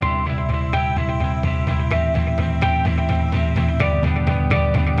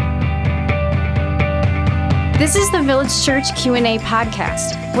This is the Village Church Q&A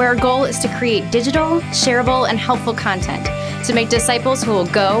podcast, where our goal is to create digital, shareable, and helpful content to make disciples who will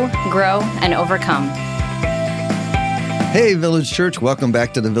go, grow, and overcome. Hey, Village Church. Welcome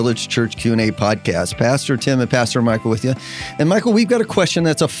back to the Village Church Q&A podcast. Pastor Tim and Pastor Michael with you. And Michael, we've got a question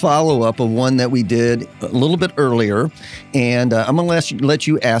that's a follow-up of one that we did a little bit earlier. And I'm going to let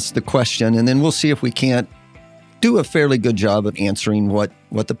you ask the question, and then we'll see if we can't do a fairly good job of answering what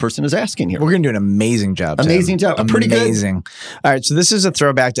the person is asking here. We're going to do an amazing job, Tim. Amazing job. Pretty good. Amazing. All right, so this is a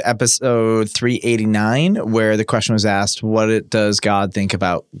throwback to episode 389, where the question was asked, what does God think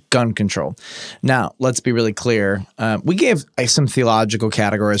about gun control? Now, let's be really clear. We gave some theological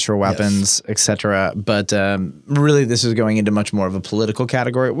categories for weapons, etc., but really this is going into much more of a political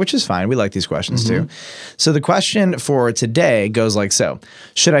category, which is fine. We like these questions too. So the question for today goes like so.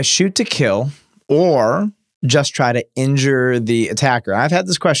 Should I shoot to kill or just try to injure the attacker? I've had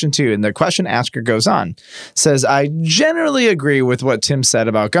this question too, and the question asker goes on, says, I generally agree with what Tim said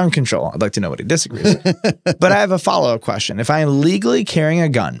about gun control. I'd like to know what he disagrees. But I have a follow-up question. If I am legally carrying a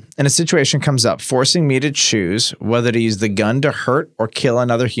gun and a situation comes up forcing me to choose whether to use the gun to hurt or kill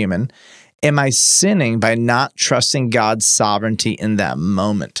another human, am I sinning by not trusting God's sovereignty in that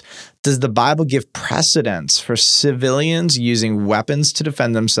moment? Does the Bible give precedence for civilians using weapons to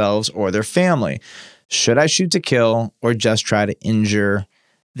defend themselves or their family? Should I shoot to kill or just try to injure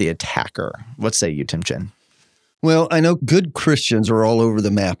the attacker? What say you, Tim Chin? Well, I know good Christians are all over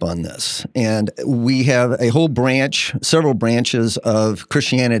the map on this. And we have a whole branch, several branches of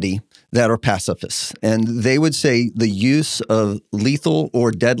Christianity that are pacifists. And they would say the use of lethal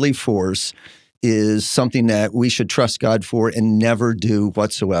or deadly force is something that we should trust God for and never do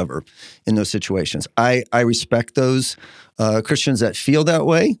whatsoever in those situations. I respect those Christians that feel that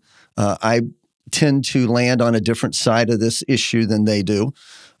way. I tend to land on a different side of this issue than they do.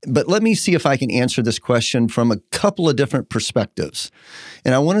 But let me see if I can answer this question from a couple of different perspectives.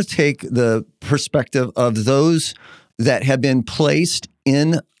 And I want to take the perspective of those that have been placed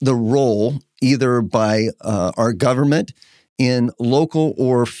in the role either by our government in local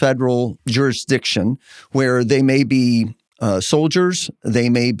or federal jurisdiction, where they may be soldiers, they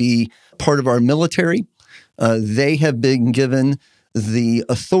may be part of our military. They have been given the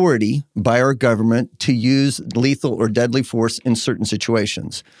authority by our government to use lethal or deadly force in certain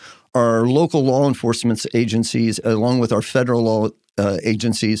situations. Our local law enforcement agencies, along with our federal law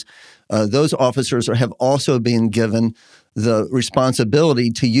agencies, those officers have also been given the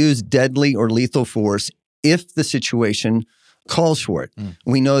responsibility to use deadly or lethal force if the situation calls for it.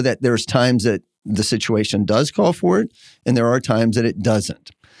 We know that there's times that the situation does call for it, and there are times that it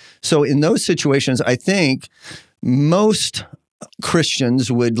doesn't. So in those situations, I think most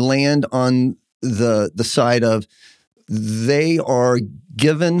Christians would land on the side of they are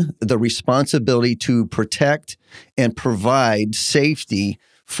given the responsibility to protect and provide safety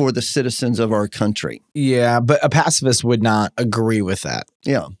for the citizens of our country. Yeah, but a pacifist would not agree with that.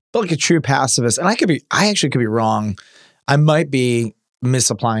 Yeah. But like a true pacifist, and I actually could be wrong. I might be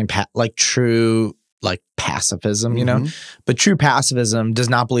misapplying true pacifism, you know? But true pacifism does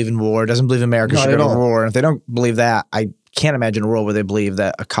not believe in war, doesn't believe America should go to war. And if they don't believe that, I can't imagine a world where they believe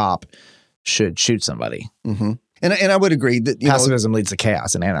that a cop should shoot somebody. And I would agree that pacifism leads to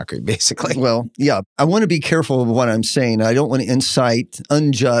chaos and anarchy, basically. Well, yeah. I want to be careful of what I'm saying. I don't want to incite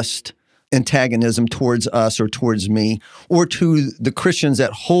unjust antagonism towards us or towards me or to the Christians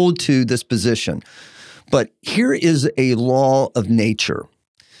that hold to this position. But here is a law of nature.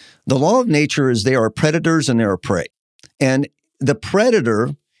 The law of nature is there are predators and there are prey. And the predator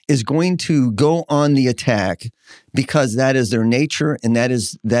is going to go on the attack because that is their nature and that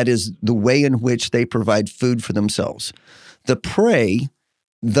is the way in which they provide food for themselves. The prey,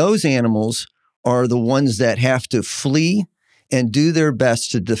 those animals are the ones that have to flee and do their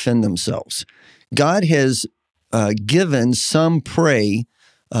best to defend themselves. God has given some prey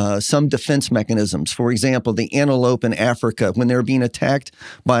some defense mechanisms. For example, the antelope in Africa, when they're being attacked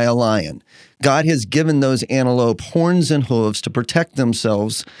by a lion, God has given those antelope horns and hooves to protect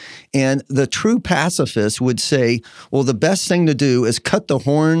themselves. And the true pacifist would say, well, the best thing to do is cut the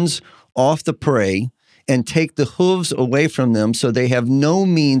horns off the prey and take the hooves away from them so they have no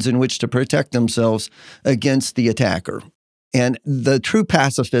means in which to protect themselves against the attacker. And the true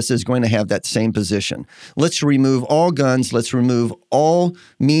pacifist is going to have that same position. Let's remove all guns. Let's remove all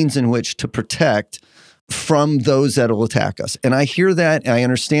means in which to protect from those that will attack us. And I hear that, I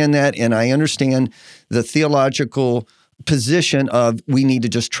understand that, and I understand the theological position of we need to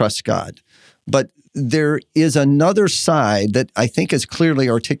just trust God. But there is another side that I think is clearly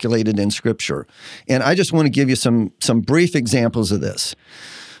articulated in Scripture. And I just want to give you some brief examples of this.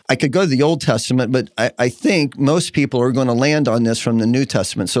 I could go to the Old Testament, but I think most people are going to land on this from the New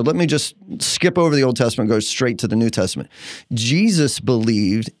Testament. So let me just skip over the Old Testament and go straight to the New Testament. Jesus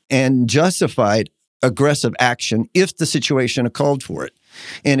believed and justified aggressive action if the situation called for it.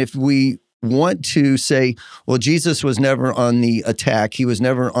 And if we want to say, well, Jesus was never on the attack, he was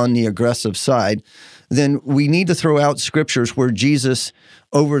never on the aggressive side, then we need to throw out scriptures where Jesus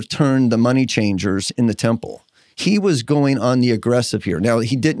overturned the money changers in the temple. He was going on the aggressive here. Now,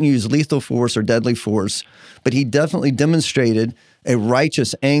 he didn't use lethal force or deadly force, but he definitely demonstrated a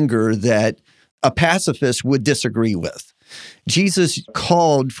righteous anger that a pacifist would disagree with. Jesus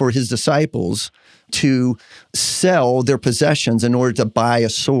called for his disciples to sell their possessions in order to buy a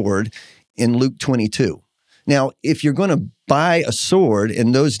sword in Luke 22. Now, if you're going to buy a sword,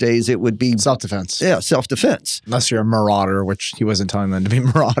 in those days, it would be self-defense. Yeah, self-defense. Unless you're a marauder, which he wasn't telling them to be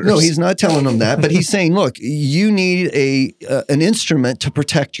marauders. No, he's not telling them that, but he's saying, look, you need an instrument to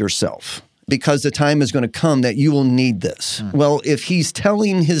protect yourself because the time is going to come that you will need this. Well, if he's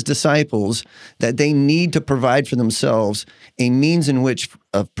telling his disciples that they need to provide for themselves a means in which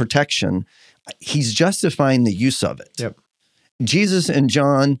of protection, he's justifying the use of it. Yep. Jesus and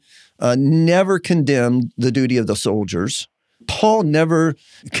John never condemned the duty of the soldiers. Paul never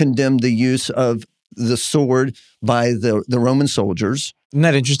condemned the use of the sword by the Roman soldiers. Isn't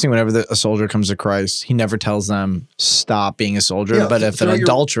that interesting? Whenever a soldier comes to Christ, he never tells them, stop being a soldier. Yeah, but if an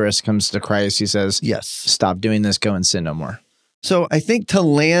adulteress comes to Christ, he says, yes, stop doing this, go and sin no more. So I think to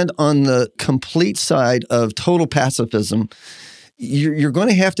land on the complete side of total pacifism, you're going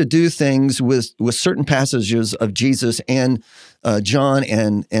to have to do things with certain passages of Jesus and John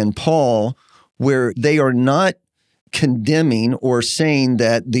and Paul where they are not condemning or saying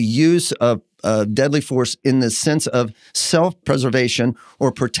that the use of deadly force in the sense of self-preservation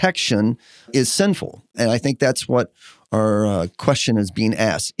or protection is sinful. And I think that's what our question is being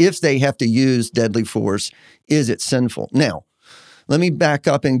asked. If they have to use deadly force, is it sinful? Now, let me back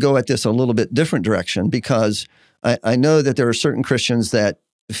up and go at this a little bit different direction because I know that there are certain Christians that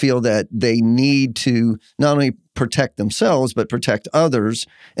feel that they need to not only protect themselves, but protect others,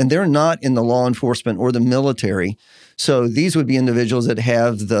 and they're not in the law enforcement or the military. So these would be individuals that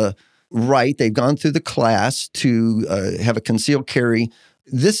have the right, they've gone through the class to have a concealed carry.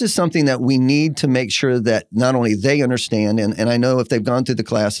 This is something that we need to make sure that not only they understand, and I know if they've gone through the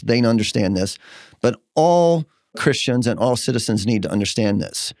class, they understand this, but all Christians and all citizens need to understand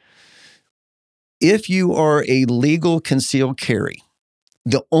this. If you are a legal concealed carry,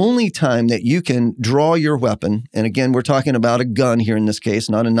 the only time that you can draw your weapon, and again, we're talking about a gun here in this case,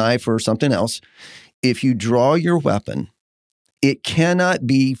 not a knife or something else. If you draw your weapon, it cannot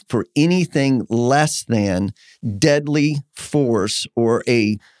be for anything less than deadly force or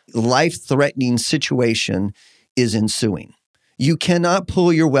a life-threatening situation is ensuing. You cannot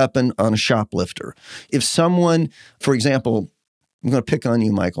pull your weapon on a shoplifter. If someone, for example, I'm going to pick on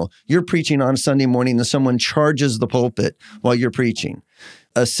you, Michael. You're preaching on a Sunday morning and someone charges the pulpit while you're preaching.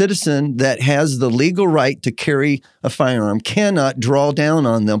 A citizen that has the legal right to carry a firearm cannot draw down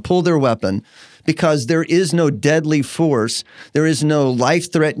on them, pull their weapon, because there is no deadly force. There is no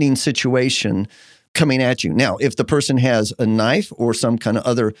life-threatening situation coming at you. Now, if the person has a knife or some kind of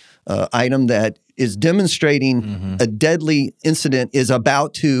other item that is demonstrating a deadly incident is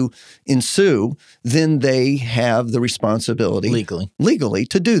about to ensue, then they have the responsibility legally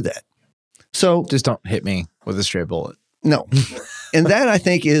to do that. So just don't hit me with a stray bullet. No. And that, I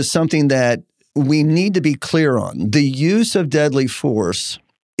think, is something that we need to be clear on. The use of deadly force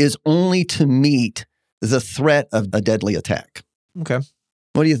is only to meet the threat of a deadly attack. Okay.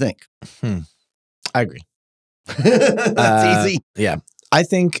 What do you think? I agree. That's easy. Yeah. I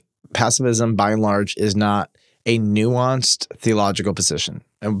think pacifism, by and large, is not a nuanced theological position.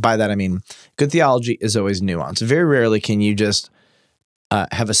 And by that, I mean, good theology is always nuanced. Very rarely can you just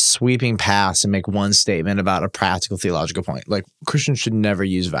have a sweeping pass and make one statement about a practical theological point. Like, Christians should never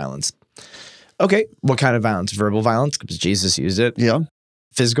use violence. Okay, what kind of violence? Verbal violence, because Jesus used it. Yeah.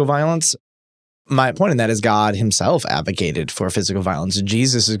 Physical violence. My point in that is God himself advocated for physical violence.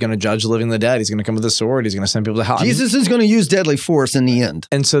 Jesus is going to judge the living and the dead. He's going to come with a sword. He's going to send people to hell. Jesus is going to use deadly force in the end.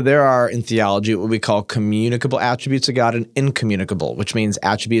 And so there are, in theology, what we call communicable attributes of God and incommunicable, which means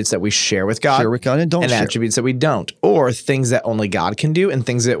attributes that we share with God. Share with God and don't and share. Attributes that we don't. Or things that only God can do and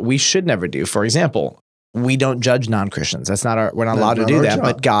things that we should never do. For example, we don't judge non-Christians. We're not allowed to do that,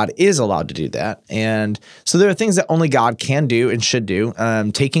 but God is allowed to do that. And so there are things that only God can do and should do.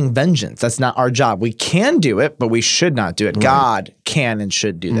 Taking vengeance, that's not our job. We can do it, but we should not do it. Right. God can and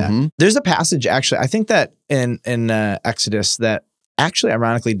should do that. There's a passage, actually, I think that in Exodus that actually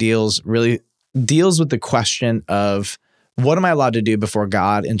ironically deals with the question of what am I allowed to do before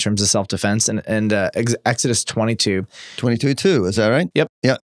God in terms of self-defense? And Exodus 22. 22:2, is that right? Yep.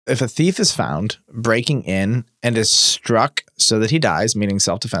 Yeah. If a thief is found breaking in and is struck so that he dies, meaning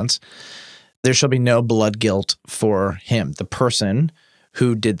self-defense, there shall be no blood guilt for him, the person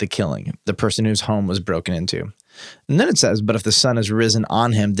who did the killing, the person whose home was broken into. And then it says, but if the sun is risen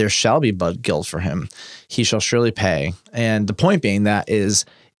on him, there shall be blood guilt for him. He shall surely pay. And the point being that is,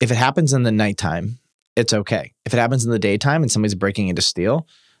 if it happens in the nighttime, it's okay. If it happens in the daytime and somebody's breaking in to steal,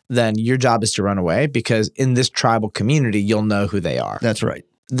 then your job is to run away, because in this tribal community, you'll know who they are. That's right.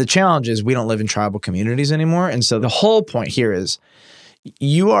 The challenge is we don't live in tribal communities anymore. And so the whole point here is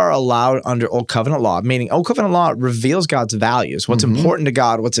you are allowed under Old Covenant law, meaning Old Covenant law reveals God's values, what's important to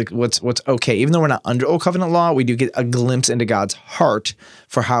God, what's okay. Even though we're not under Old Covenant law, we do get a glimpse into God's heart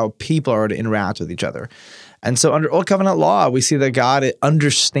for how people are to interact with each other. And so under Old Covenant law, we see that God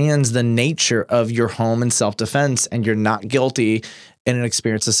understands the nature of your home and self-defense, and you're not guilty in an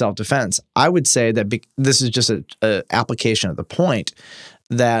experience of self-defense. I would say that this is just an application of the point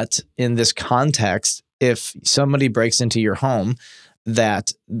that in this context, if somebody breaks into your home,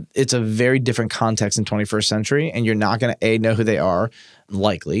 that it's a very different context in 21st century, and you're not going to A, know who they are,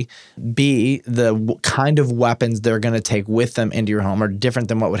 likely. B, the kind of weapons they're going to take with them into your home are different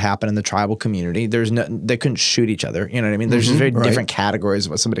than what would happen in the tribal community. They couldn't shoot each other. You know what I mean? There's just very different categories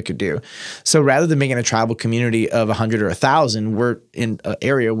of what somebody could do. So rather than making a tribal community of 100 or 1,000, we're in an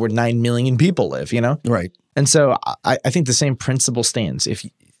area where 9 million people live, you know? Right. And so I think the same principle stands. If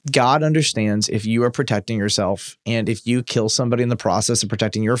God understands if you are protecting yourself, and if you kill somebody in the process of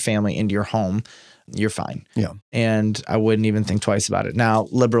protecting your family and your home, you're fine. Yeah. And I wouldn't even think twice about it. Now,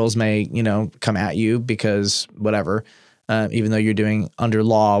 liberals may, come at you because whatever, even though you're doing under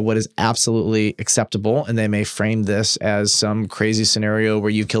law what is absolutely acceptable, and they may frame this as some crazy scenario where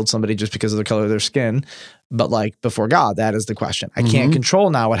you killed somebody just because of the color of their skin. But like before God, that is the question. I can't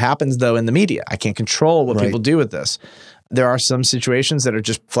control now what happens though in the media. I can't control what people do with this. There are some situations that are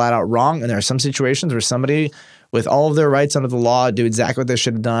just flat out wrong, and there are some situations where somebody with all of their rights under the law do exactly what they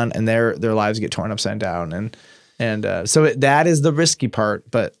should have done, and their lives get torn upside down. And so that is the risky part.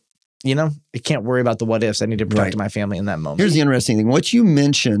 But I can't worry about the what ifs. I need to protect my family in that moment. Here's the interesting thing: what you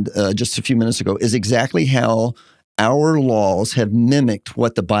mentioned just a few minutes ago is exactly how our laws have mimicked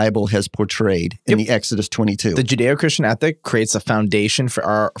what the Bible has portrayed in the Exodus 22. The Judeo-Christian ethic creates a foundation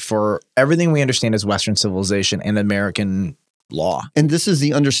for everything we understand as Western civilization and American law. And this is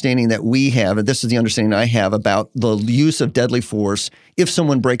the understanding that we have, and this is the understanding I have about the use of deadly force if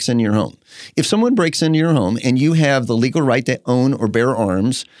someone breaks into your home. If someone breaks into your home and you have the legal right to own or bear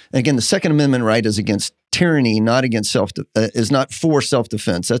arms, and again, the Second Amendment right is against tyranny, not against is not for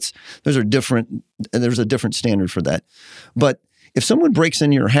self-defense. There's a different standard for that. But if someone breaks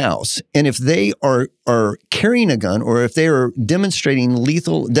into your house, and if they are carrying a gun, or if they are demonstrating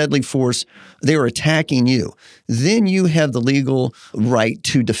lethal, deadly force, they are attacking you, then you have the legal right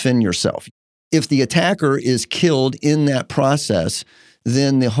to defend yourself. If the attacker is killed in that process,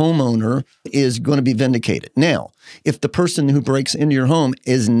 then the homeowner is going to be vindicated. Now, if the person who breaks into your home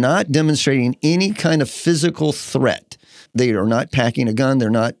is not demonstrating any kind of physical threat, they are not packing a gun, they're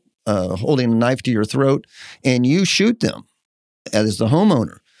not holding a knife to your throat, and you shoot them as the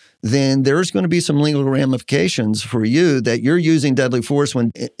homeowner, then there's going to be some legal ramifications for you that you're using deadly force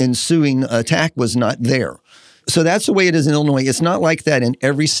when ensuing attack was not there. So that's the way it is in Illinois. It's not like that in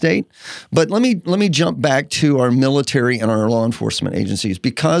every state. But let me jump back to our military and our law enforcement agencies.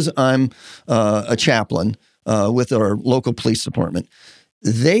 Because I'm a chaplain with our local police department,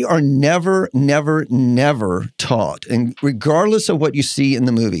 they are never taught, and regardless of what you see in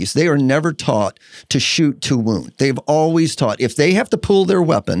the movies, they are never taught to shoot to wound. They've always taught if they have to pull their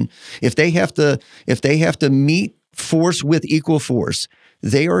weapon, if they have to meet force with equal force,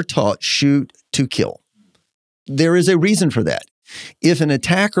 they are taught shoot to kill. There is a reason for that. If an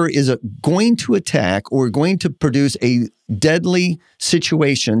attacker is going to attack or going to produce a deadly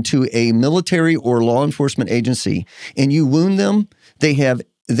situation to a military or law enforcement agency and you wound them, they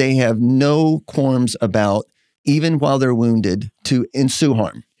have no qualms about, even while they're wounded, to ensue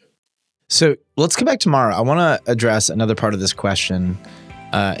harm. So let's come back tomorrow. I want to address another part of this question.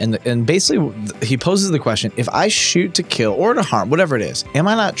 And basically, he poses the question, if I shoot to kill or to harm, whatever it is, am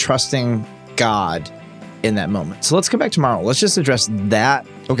I not trusting God in that moment? So let's come back tomorrow. Let's just address that.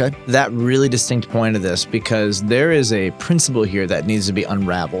 Okay. That really distinct point of this, because there is a principle here that needs to be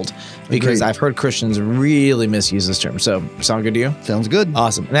unraveled, because I've heard Christians really misuse this term. So sound good to you? Sounds good.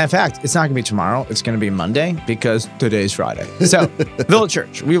 Awesome. And in fact, it's not going to be tomorrow. It's going to be Monday, because today's Friday. So Village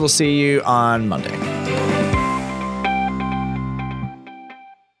Church, we will see you on Monday.